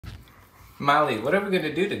Molly, what are we going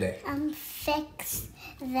to do today? Fix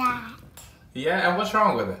that. Yeah, and what's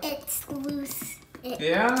wrong with it? It's loose. It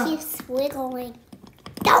keeps wiggling.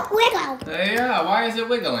 Don't wiggle! Yeah, why is it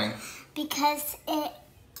wiggling? Because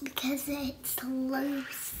it's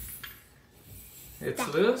loose. It's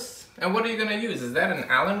loose? And what are you going to use? Is that an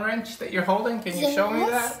Allen wrench that you're holding? Can you show me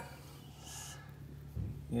that?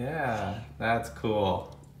 Yeah, that's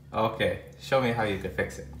cool. Okay, show me how you can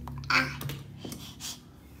fix it.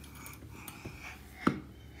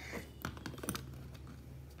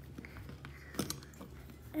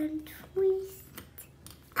 And twist.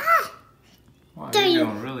 Wow, you're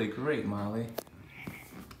doing really great, Molly.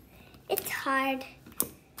 It's hard.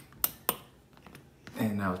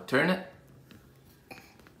 And now turn it.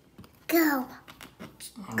 Go.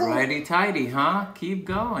 Alrighty tighty, huh? Keep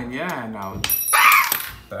going. Yeah, now.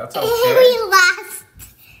 That's okay. We lost.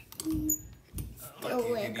 Look,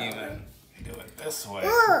 you can even do it this way.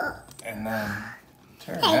 And then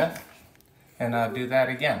turn it. And I'll do that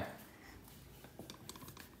again.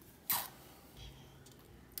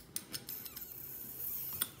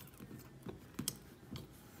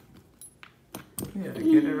 Yeah,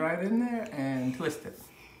 get it right in there and twist it.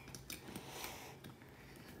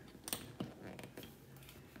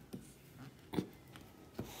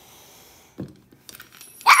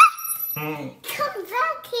 Come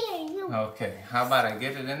back here. You. Okay, how about I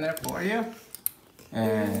get it in there for you?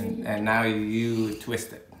 And now you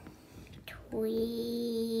twist it. Twist.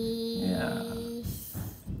 Yeah.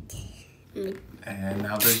 And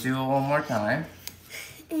now let's do it one more time.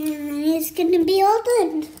 And it's gonna be all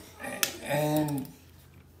done. And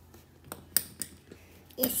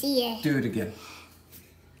You see it. do it again.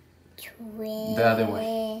 Twist. The other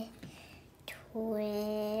way. Twist.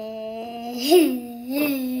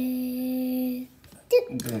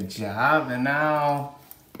 Good job. And now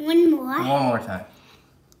One more. one more time.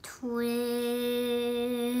 Twist.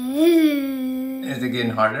 Is it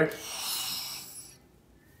getting harder?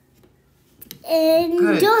 And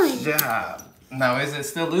Good done. job. Now is it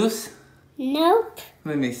still loose? Nope.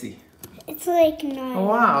 Let me see. It's like not. Oh,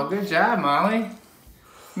 wow, good job, Molly.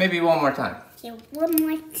 Maybe one more time. Okay, one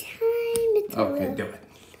more time. It's a Okay, little do it.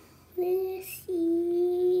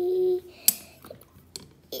 loosey.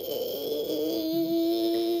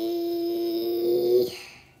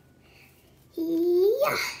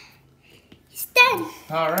 Yeah. It's done.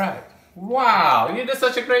 All right. Wow, you did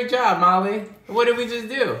such a great job, Molly. What did we just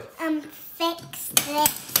do? Fix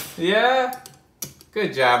it. Yeah?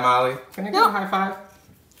 Good job, Molly. Can I get a high five?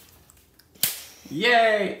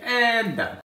 Yay, and done.